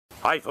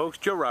Hi folks,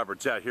 Joe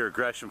Roberts out here at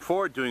Gresham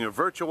Ford doing a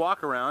virtual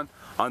walk around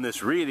on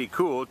this really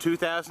cool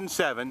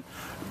 2007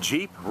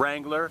 Jeep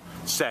Wrangler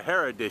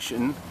Sahara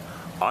Edition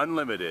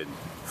Unlimited.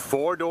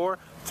 4-door,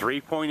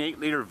 3.8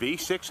 liter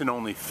V6 and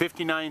only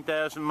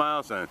 59,000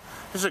 miles on it.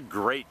 This is a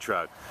great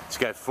truck. It's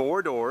got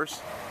 4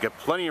 doors, got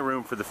plenty of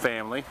room for the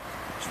family.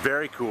 It's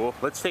very cool.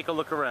 Let's take a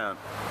look around.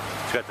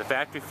 It's got the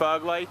factory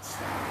fog lights,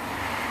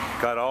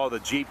 got all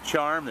the Jeep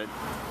charm that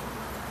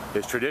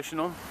is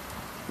traditional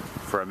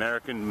for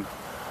American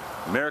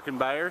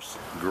buyers.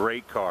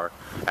 Great car.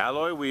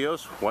 Alloy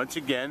wheels, once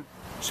again,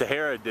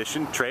 Sahara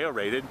Edition, trail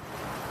rated.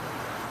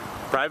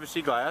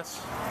 Privacy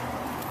glass.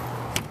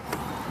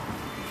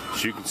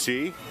 As you can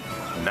see,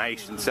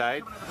 nice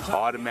inside.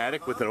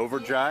 Automatic with an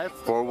overdrive,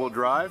 4-wheel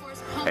drive,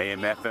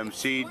 AM, FM,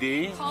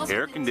 CD,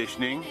 air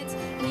conditioning.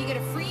 And you get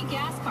a free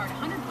gas card,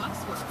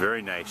 $100 worth.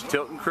 Very nice.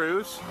 Tilt and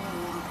cruise.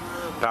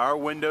 Power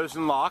windows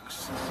and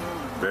locks.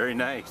 Very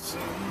nice.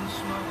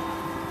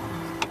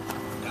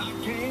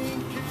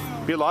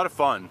 Be a lot of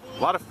fun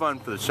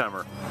for the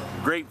summer.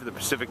 Great for the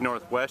Pacific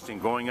Northwest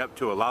and going up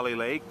to Alali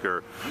Lake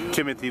or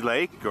Timothy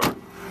Lake or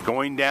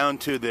going down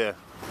to the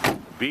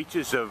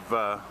beaches of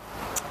the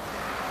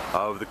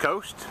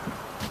coast.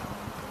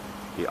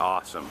 Be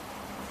awesome.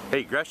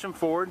 Hey, Gresham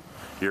Ford,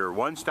 your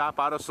one-stop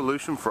auto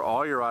solution for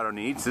all your auto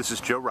needs. This is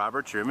Joe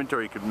Roberts, your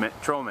inventory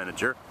control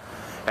manager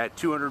at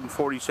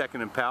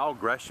 242nd and Powell,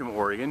 Gresham,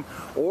 Oregon,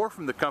 or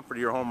from the comfort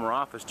of your home or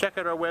office. Check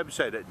out our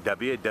website at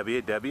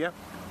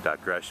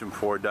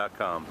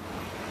www.greshamford.com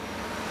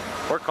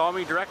or call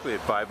me directly at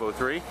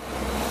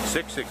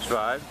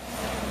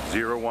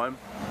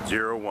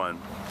 503-665-0101.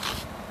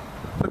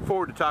 Look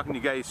forward to talking to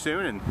you guys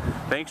soon, and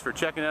thanks for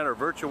checking out our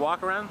virtual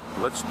walk around.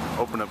 Let's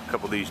open up a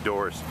couple of these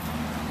doors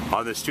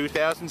on this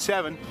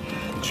 2007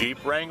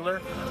 Jeep Wrangler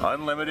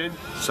Unlimited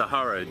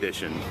Sahara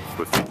Edition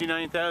with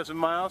 59,000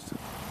 miles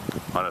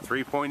on a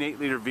 3.8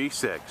 liter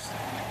V6.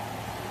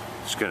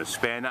 Just going to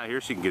span out here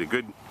so you can get a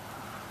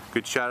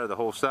good shot of the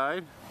whole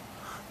side.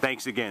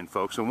 Thanks again,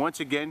 folks. And once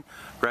again,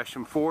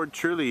 Gresham Ford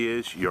truly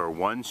is your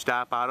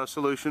one-stop auto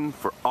solution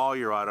for all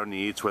your auto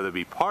needs, whether it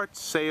be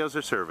parts, sales,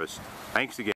 or service. Thanks again.